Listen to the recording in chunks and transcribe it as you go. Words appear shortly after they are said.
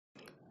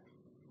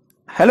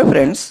Hello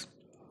friends,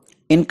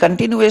 in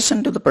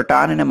continuation to the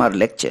proton NMR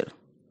lecture,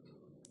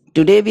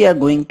 today we are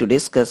going to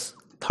discuss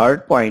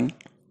third point,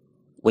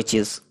 which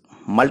is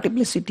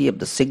multiplicity of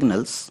the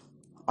signals,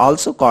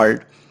 also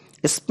called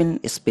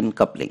spin-spin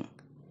coupling.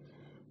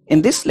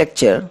 In this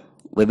lecture,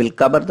 we will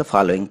cover the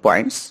following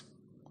points: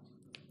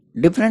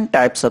 different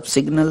types of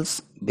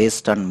signals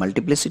based on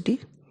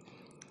multiplicity,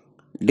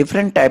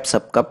 different types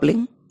of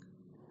coupling,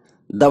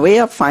 the way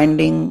of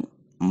finding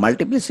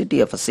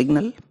multiplicity of a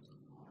signal,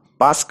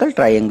 Pascal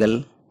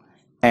triangle,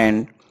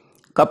 and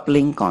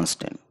coupling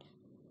constant.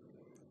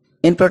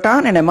 In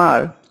proton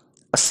NMR,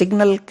 a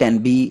signal can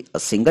be a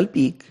single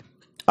peak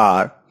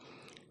or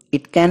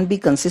it can be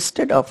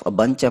consisted of a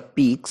bunch of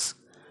peaks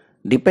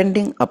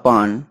depending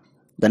upon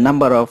the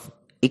number of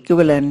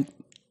equivalent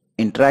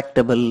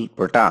intractable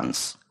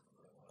protons.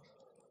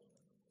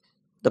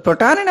 The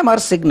proton NMR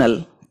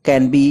signal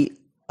can be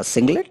a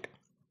singlet,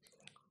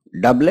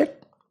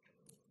 doublet,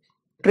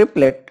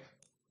 triplet,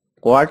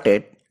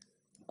 quartet,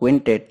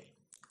 quintet,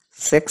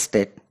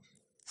 sextet,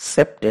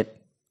 septet,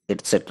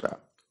 etc.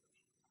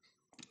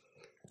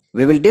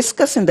 We will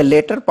discuss in the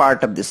later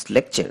part of this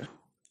lecture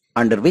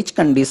under which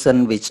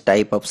condition which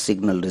type of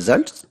signal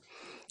results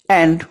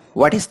and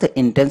what is the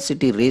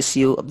intensity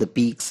ratio of the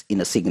peaks in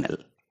a signal.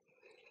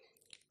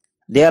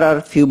 There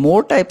are few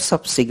more types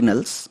of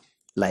signals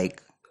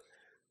like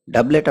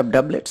doublet of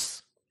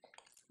doublets,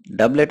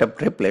 doublet of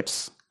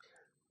triplets,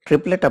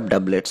 triplet of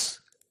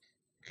doublets,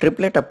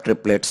 triplet of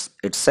triplets,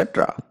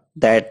 etc.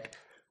 that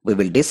we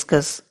will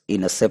discuss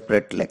in a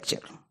separate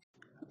lecture.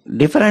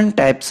 Different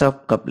types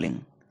of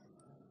coupling.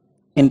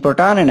 In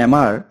proton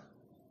NMR,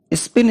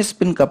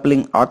 spin-spin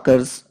coupling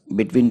occurs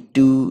between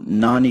two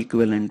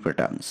non-equivalent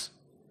protons.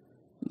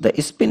 The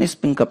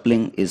spin-spin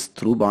coupling is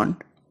through bond.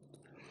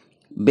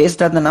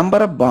 Based on the number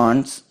of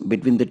bonds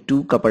between the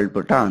two coupled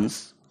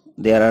protons,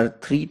 there are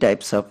three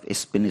types of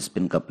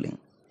spin-spin coupling.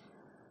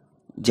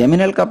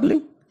 Germinal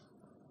coupling,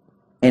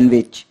 in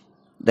which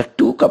the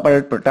two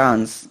coupled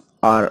protons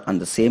are on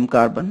the same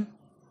carbon,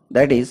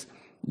 that is,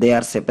 they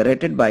are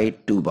separated by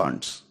two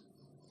bonds.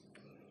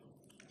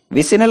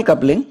 Vicinal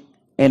coupling,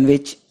 in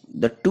which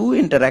the two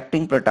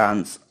interacting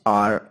protons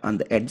are on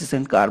the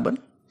adjacent carbon,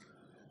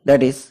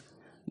 that is,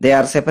 they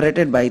are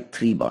separated by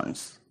three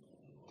bonds.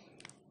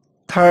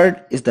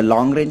 Third is the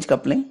long range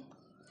coupling,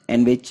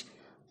 in which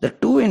the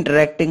two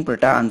interacting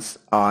protons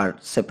are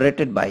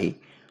separated by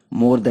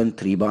more than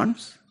three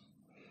bonds.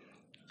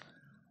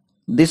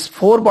 This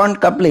four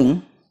bond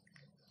coupling,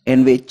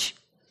 in which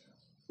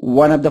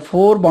one of the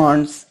four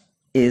bonds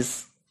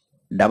is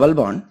double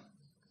bond,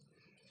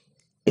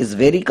 is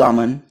very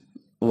common,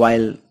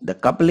 while the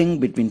coupling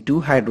between two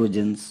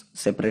hydrogens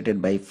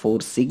separated by four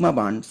sigma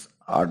bonds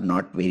are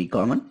not very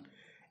common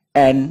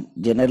and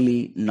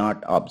generally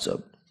not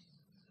observed.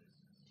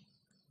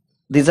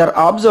 These are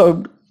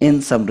observed in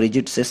some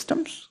rigid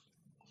systems.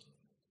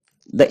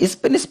 The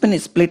spin-spin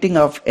splitting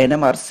of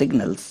NMR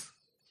signals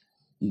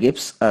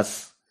gives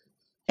us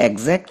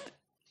exact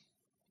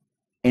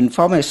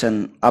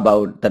information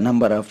about the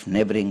number of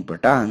neighboring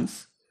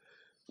protons,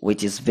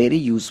 which is very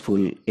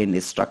useful in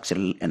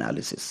structural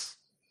analysis.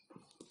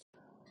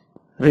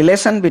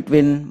 Relation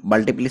between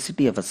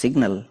multiplicity of a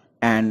signal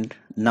and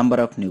number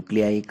of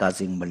nuclei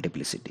causing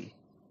multiplicity.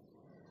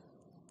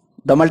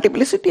 The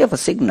multiplicity of a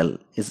signal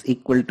is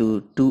equal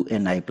to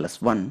 2ni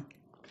plus 1,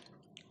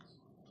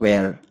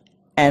 where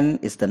n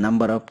is the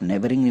number of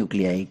neighboring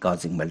nuclei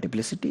causing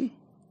multiplicity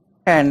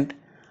and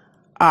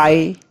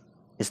I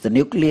is the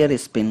nuclear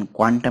spin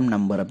quantum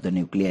number of the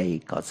nuclei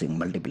causing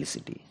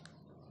multiplicity.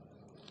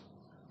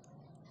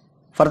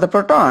 For the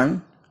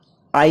proton,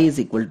 I is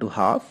equal to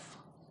half.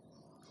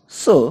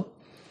 So,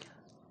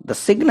 the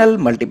signal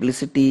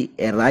multiplicity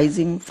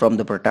arising from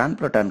the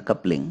proton-proton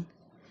coupling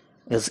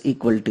is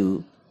equal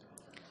to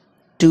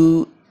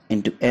 2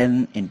 into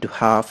n into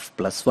half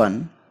plus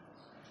 1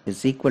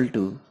 is equal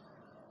to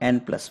n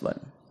plus 1.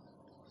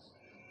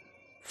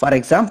 For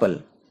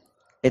example,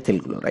 ethyl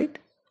chloride.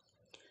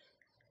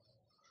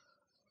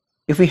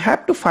 If we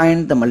have to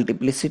find the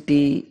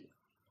multiplicity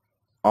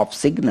of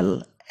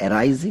signal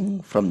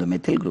arising from the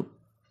methyl group,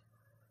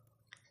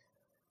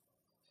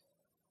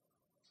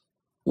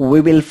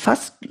 we will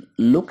first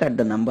look at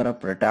the number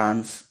of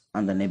protons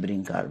on the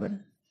neighboring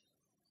carbon.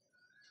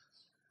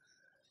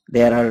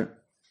 There are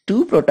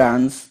two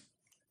protons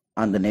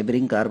on the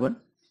neighboring carbon.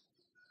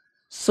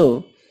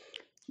 So,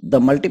 the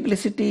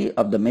multiplicity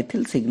of the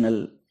methyl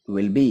signal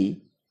will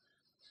be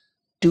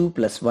 2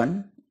 plus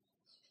 1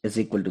 is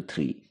equal to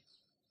 3.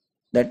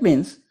 That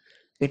means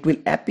it will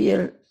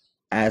appear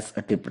as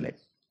a triplet.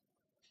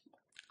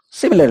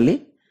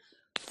 Similarly,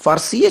 for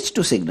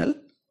CH2 signal,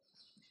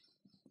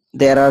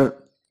 there are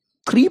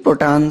 3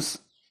 protons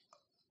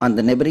on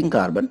the neighboring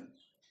carbon.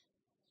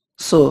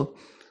 So,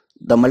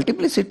 the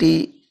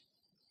multiplicity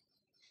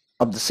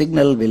of the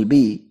signal will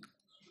be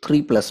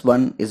 3 plus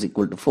 1 is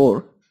equal to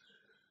 4.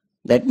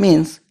 That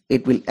means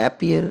it will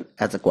appear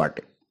as a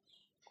quartet.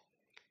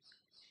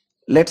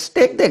 Let's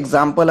take the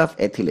example of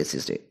ethyl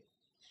acetate.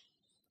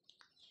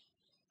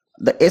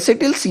 The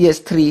acetyl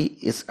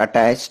CH3 is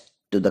attached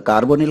to the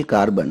carbonyl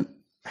carbon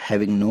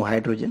having no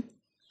hydrogen.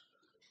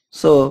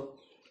 So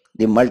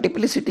the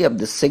multiplicity of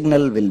the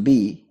signal will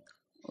be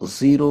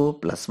 0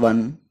 plus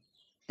 1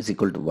 is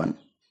equal to 1.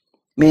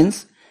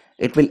 Means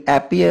it will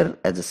appear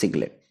as a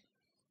singlet.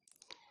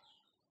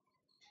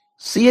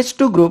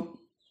 CH2 group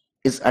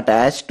is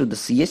attached to the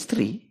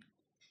CH3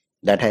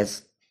 that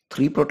has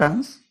 3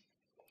 protons.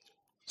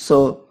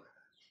 So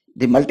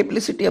the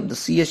multiplicity of the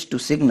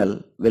CH2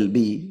 signal will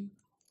be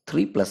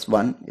 3 plus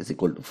 1 is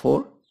equal to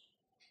 4.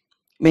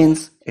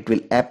 Means it will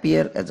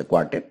appear as a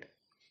quartet.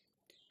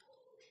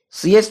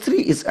 CH3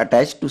 is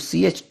attached to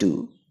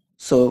CH2,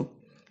 so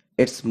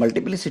its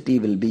multiplicity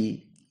will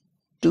be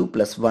 2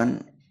 plus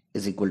 1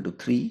 is equal to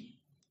 3.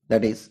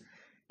 That is,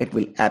 it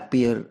will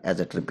appear as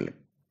a triplet.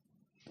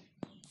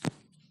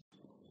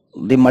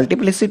 The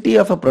multiplicity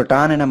of a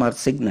proton NMR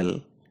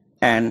signal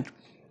and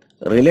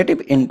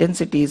relative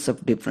intensities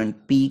of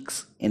different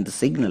peaks in the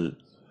signal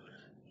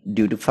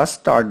due to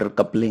first order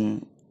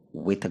coupling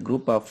with a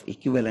group of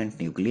equivalent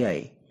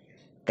nuclei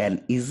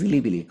can easily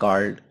be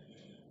recalled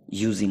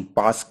using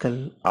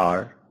Pascal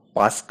or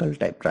Pascal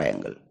type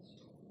triangle.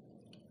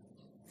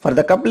 For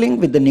the coupling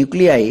with the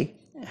nuclei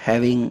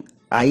having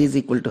I is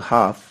equal to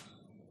half,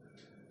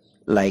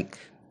 like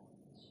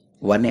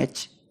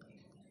 1H,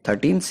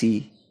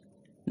 13C,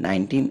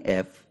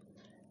 19F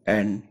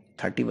and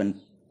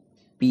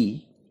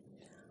 31P,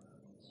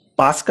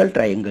 Pascal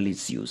triangle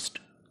is used.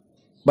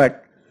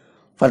 But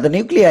for the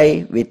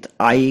nuclei with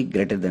I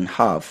greater than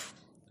half,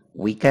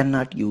 we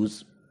cannot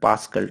use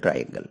Pascal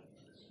triangle.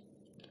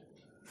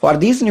 For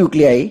these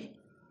nuclei,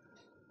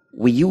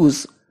 we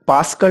use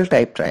Pascal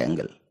type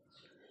triangle.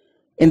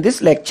 In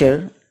this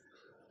lecture,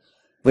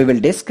 we will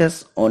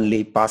discuss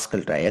only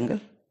Pascal triangle.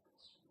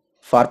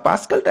 For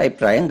Pascal type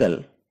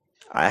triangle,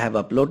 I have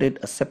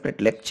uploaded a separate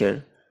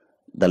lecture.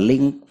 The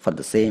link for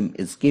the same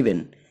is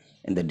given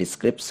in the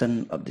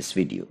description of this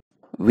video.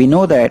 We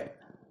know that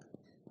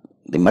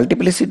the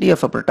multiplicity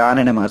of a proton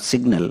NMR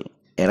signal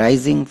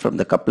arising from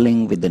the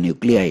coupling with the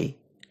nuclei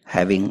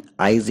having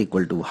I is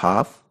equal to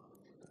half,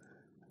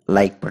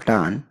 like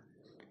proton,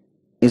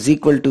 is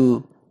equal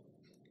to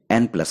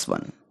n plus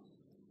 1.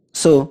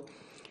 So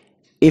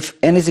if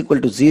n is equal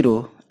to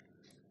 0,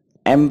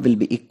 m will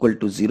be equal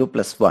to 0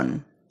 plus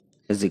 1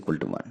 is equal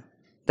to 1.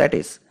 That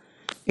is,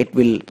 it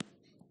will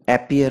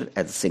appear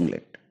as a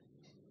singlet.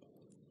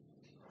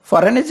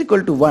 For n is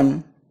equal to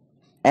 1,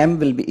 m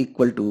will be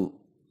equal to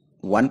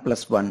 1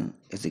 plus 1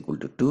 is equal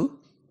to 2.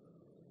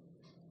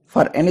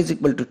 For n is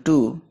equal to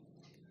 2,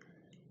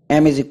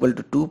 m is equal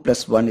to 2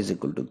 plus 1 is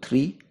equal to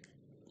 3.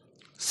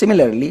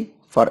 Similarly,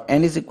 for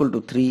n is equal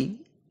to 3,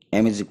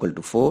 m is equal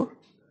to 4.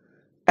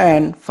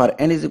 And for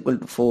n is equal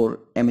to 4,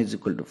 m is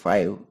equal to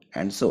 5,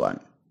 and so on.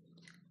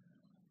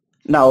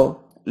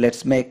 Now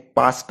let's make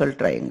Pascal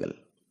triangle.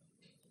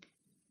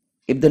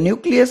 If the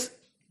nucleus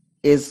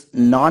is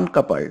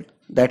non-coupled,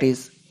 that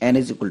is n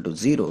is equal to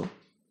 0,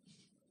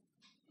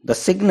 the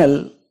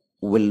signal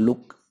will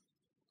look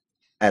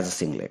as a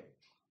singlet.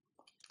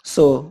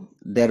 So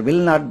there will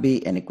not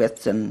be any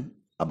question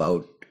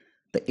about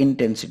the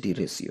intensity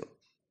ratio.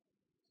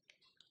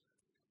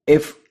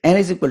 If n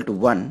is equal to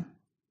 1,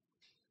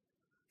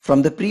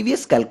 from the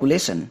previous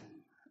calculation,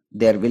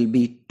 there will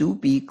be 2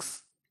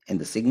 peaks in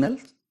the signal.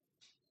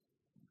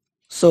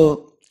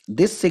 So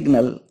this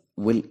signal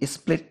will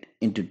split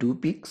into 2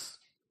 peaks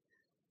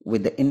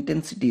with the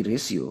intensity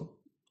ratio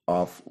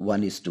of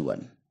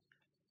 1:1.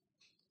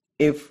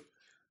 If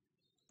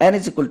n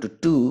is equal to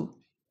 2,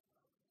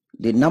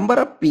 the number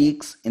of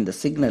peaks in the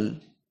signal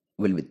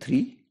will be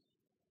 3.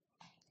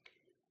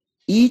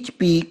 Each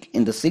peak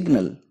in the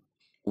signal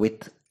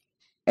with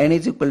n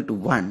is equal to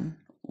 1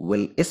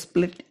 will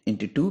split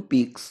into 2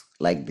 peaks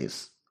like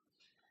this.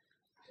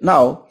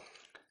 Now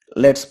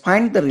let's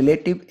find the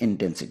relative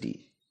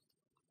intensity.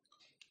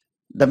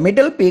 The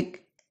middle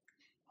peak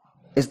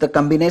is the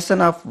combination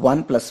of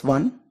 1 plus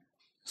 1.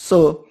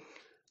 So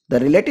the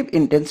relative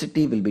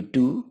intensity will be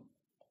 2.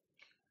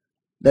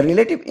 The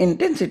relative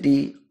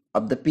intensity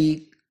of the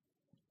peak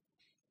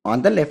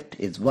on the left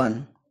is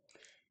 1,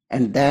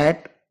 and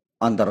that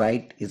on the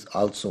right is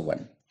also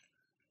 1.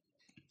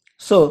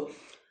 So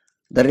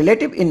the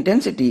relative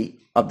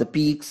intensity of the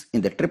peaks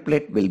in the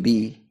triplet will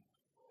be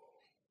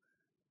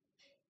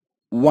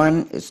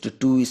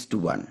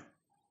 1:2:1.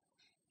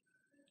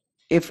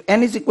 If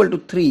n is equal to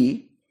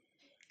 3,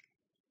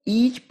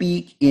 each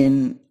peak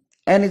in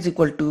n is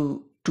equal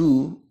to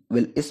 2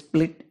 will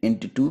split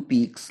into 2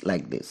 peaks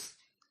like this.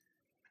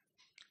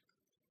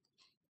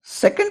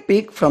 Second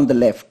peak from the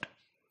left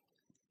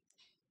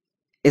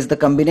is the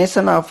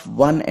combination of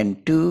 1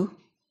 and 2.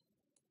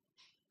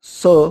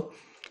 So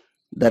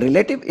the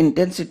relative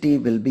intensity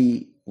will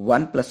be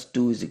 1 plus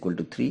 2 is equal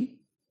to 3.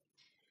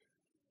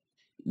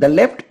 The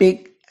left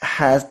peak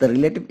has the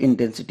relative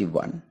intensity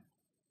 1.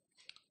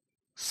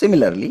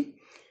 Similarly,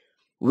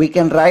 we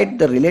can write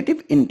the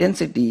relative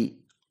intensity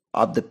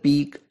of the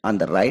peak on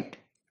the right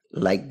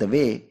like the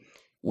way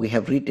we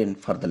have written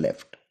for the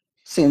left,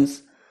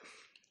 since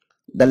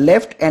the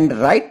left and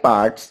right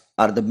parts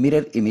are the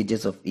mirror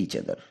images of each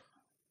other.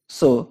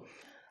 So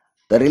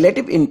the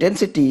relative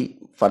intensity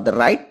for the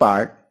right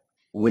part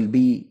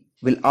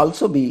will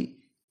also be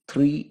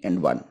 3 and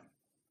 1.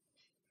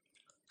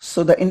 So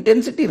the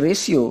intensity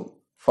ratio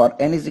for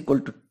n is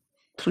equal to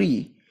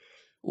 3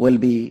 will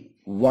be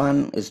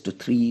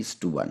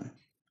 1:3:1.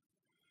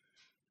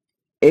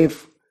 If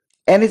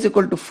n is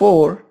equal to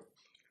 4,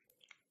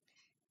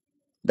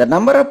 the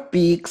number of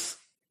peaks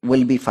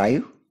will be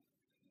 5.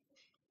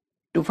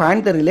 To find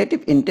the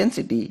relative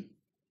intensity,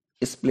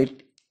 split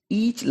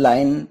each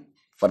line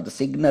for the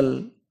signal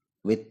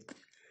with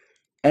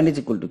n is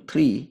equal to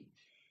 3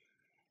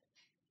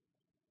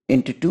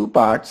 into two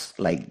parts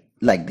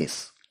like this.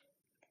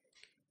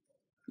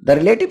 The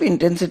relative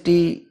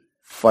intensity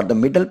for the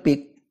middle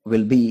peak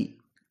will be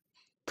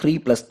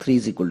 3 plus 3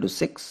 is equal to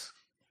 6.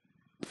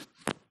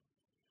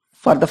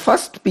 For the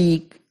first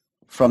peak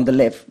from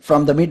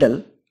the middle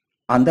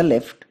on the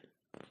left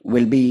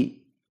will be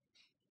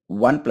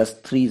 1 plus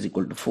 3 is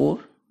equal to 4.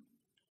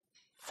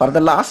 For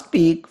the last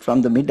peak from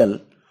the middle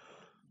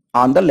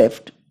on the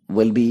left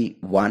will be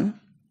 1.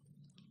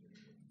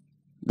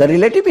 The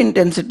relative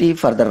intensity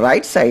for the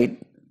right side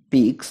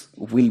peaks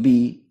will be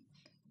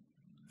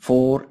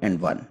 4 and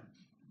 1.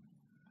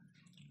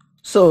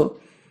 So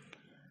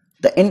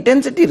the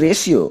intensity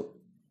ratio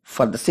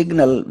for the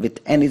signal with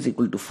n is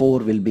equal to 4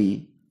 will be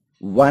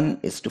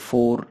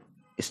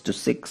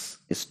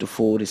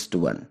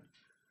 1:4:6:4:1.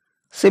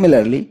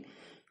 Similarly,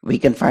 we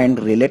can find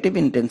relative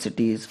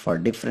intensities for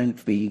different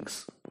peaks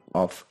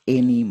of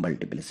any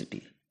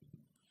multiplicity.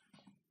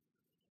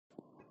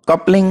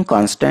 Coupling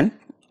constant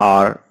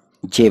or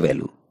J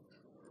value.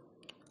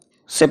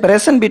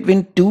 Separation between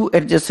two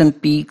adjacent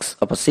peaks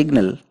of a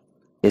signal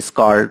is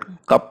called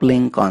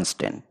coupling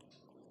constant.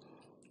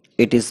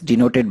 It is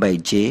denoted by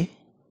J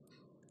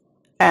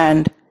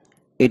and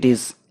it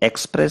is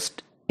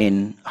expressed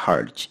in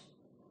Hertz.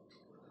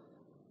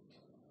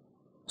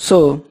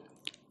 So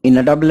in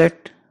a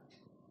doublet,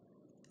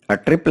 a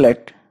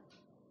triplet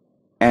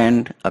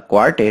and a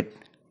quartet,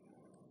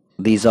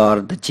 these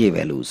are the J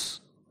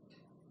values.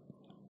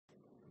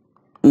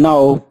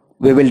 Now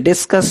we will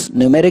discuss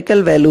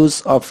numerical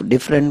values of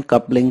different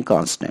coupling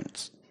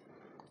constants.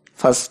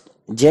 First,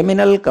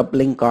 germinal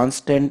coupling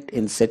constant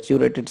in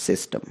saturated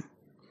system.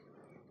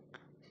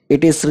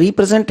 It is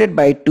represented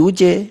by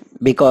 2J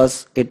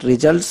because it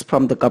results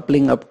from the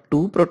coupling of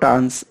two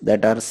protons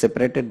that are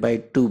separated by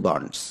two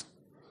bonds.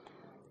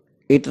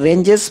 It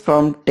ranges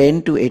from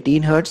 10 to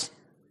 18 Hz.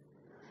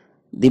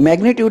 The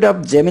magnitude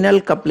of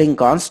germinal coupling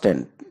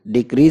constant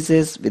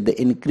decreases with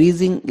the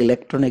increasing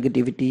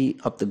electronegativity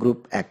of the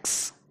group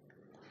X.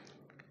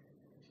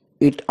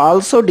 It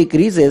also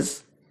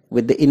decreases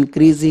with the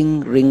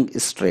increasing ring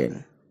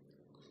strain.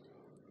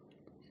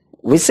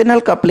 Vicinal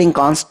coupling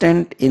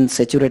constant in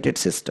saturated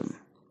system.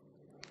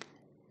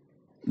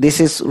 This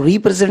is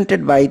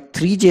represented by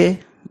 3J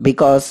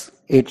because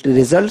it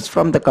results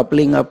from the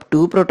coupling of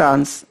two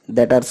protons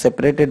that are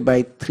separated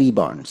by three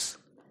bonds.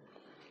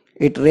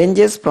 It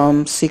ranges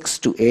from 6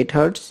 to 8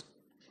 Hz.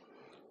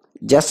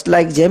 Just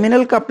like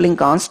germinal coupling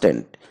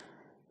constant,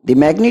 the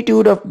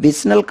magnitude of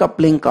vicinal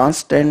coupling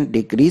constant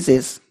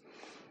decreases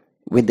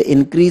with the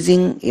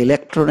increasing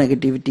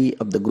electronegativity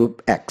of the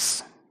group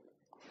X.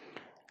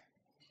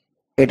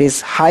 It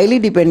is highly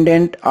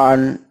dependent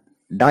on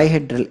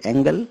dihedral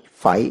angle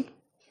phi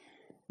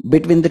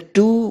between the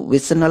two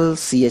vicinal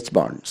CH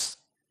bonds.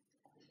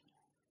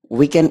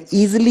 We can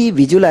easily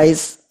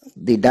visualize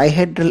the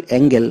dihedral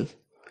angle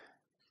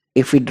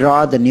if we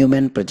draw the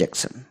Newman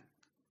projection.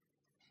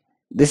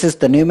 This is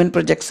the Newman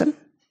projection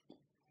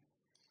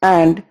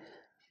and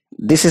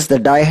this is the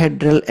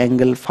dihedral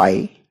angle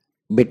phi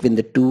between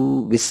the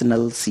two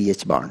vicinal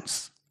CH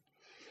bonds.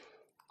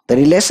 The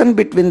relation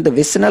between the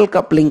vicinal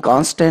coupling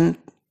constant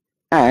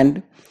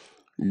and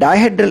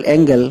dihedral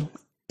angle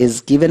is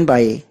given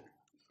by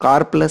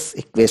Karplus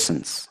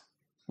equations,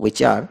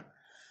 which are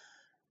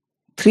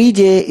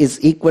 3J is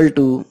equal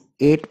to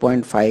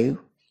 8.5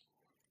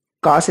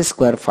 cos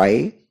square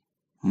phi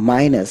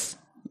minus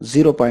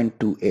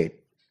 0.28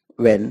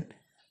 when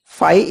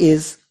phi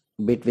is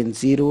between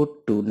 0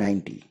 to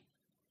 90,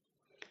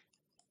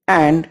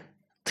 and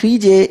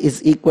 3J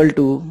is equal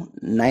to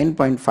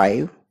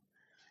 9.5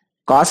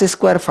 cos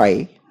square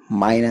phi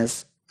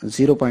minus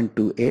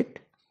 0.28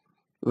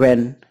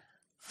 when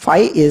phi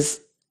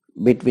is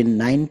between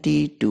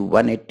 90 to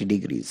 180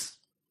 degrees.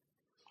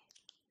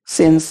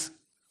 Since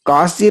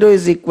cos 0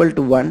 is equal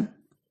to 1,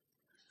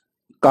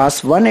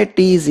 cos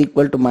 180 is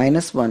equal to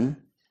minus 1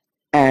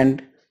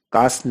 and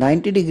cos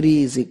 90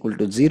 degree is equal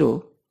to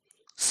 0.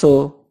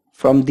 So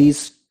from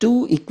these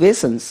two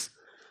equations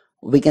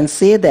we can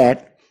say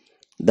that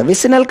the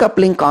vicinal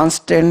coupling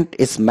constant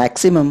is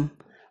maximum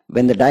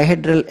when the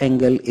dihedral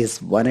angle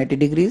is 180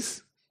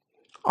 degrees.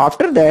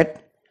 After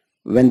that,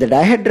 when the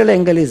dihedral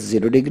angle is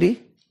 0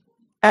 degree,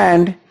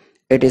 and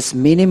it is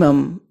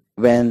minimum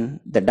when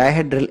the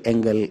dihedral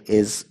angle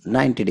is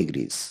 90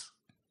 degrees.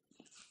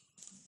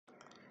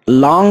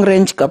 Long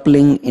range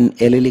coupling in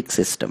allylic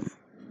system.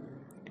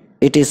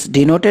 It is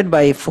denoted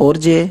by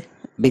 4J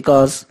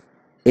because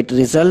it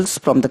results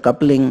from the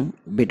coupling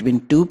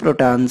between two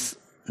protons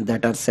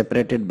that are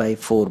separated by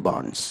 4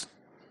 bonds.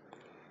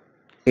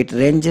 It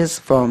ranges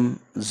from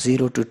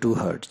 0 to 2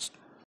 Hz.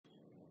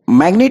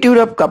 Magnitude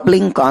of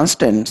coupling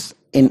constants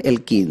in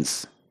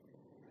alkenes.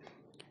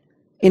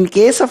 In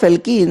case of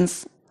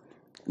alkenes,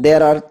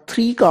 there are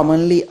 3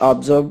 commonly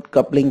observed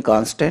coupling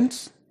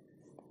constants.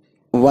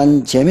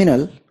 One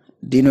germinal,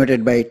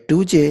 denoted by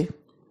 2J,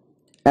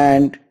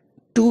 and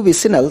 2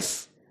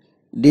 vicinals,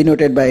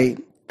 denoted by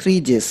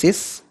 3J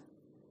cis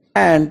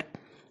and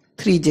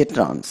 3J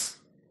trans.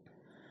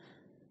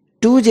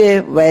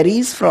 2J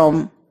varies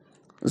from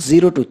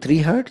 0 to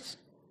 3 Hz.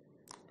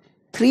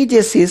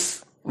 3J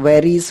cis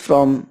varies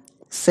from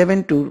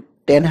 7 to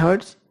 10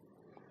 Hz,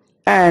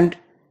 and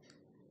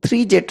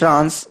 3J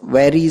trans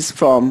varies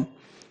from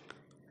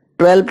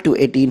 12 to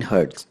 18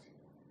 Hz.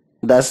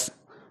 Thus,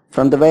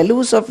 from the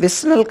values of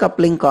vicinal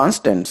coupling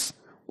constants,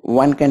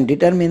 one can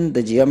determine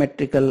the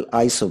geometrical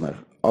isomer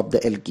of the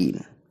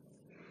alkene.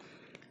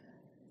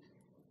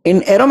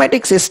 In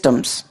aromatic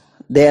systems,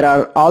 there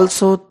are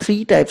also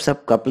 3 types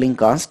of coupling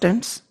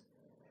constants: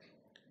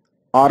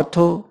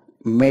 ortho,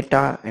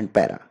 meta, and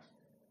para.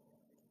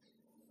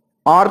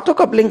 Ortho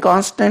coupling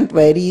constant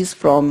varies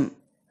from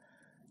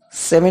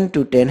 7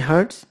 to 10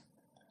 Hz,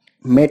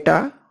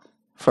 meta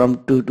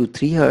from 2 to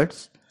 3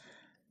 Hz,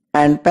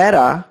 and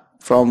para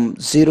from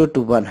 0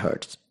 to 1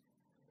 Hz.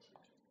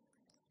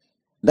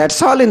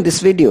 That's all in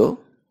this video.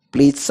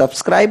 Please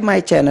subscribe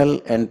my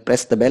channel and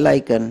press the bell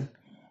icon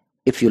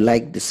if you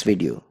like this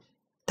video.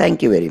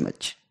 Thank you very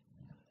much.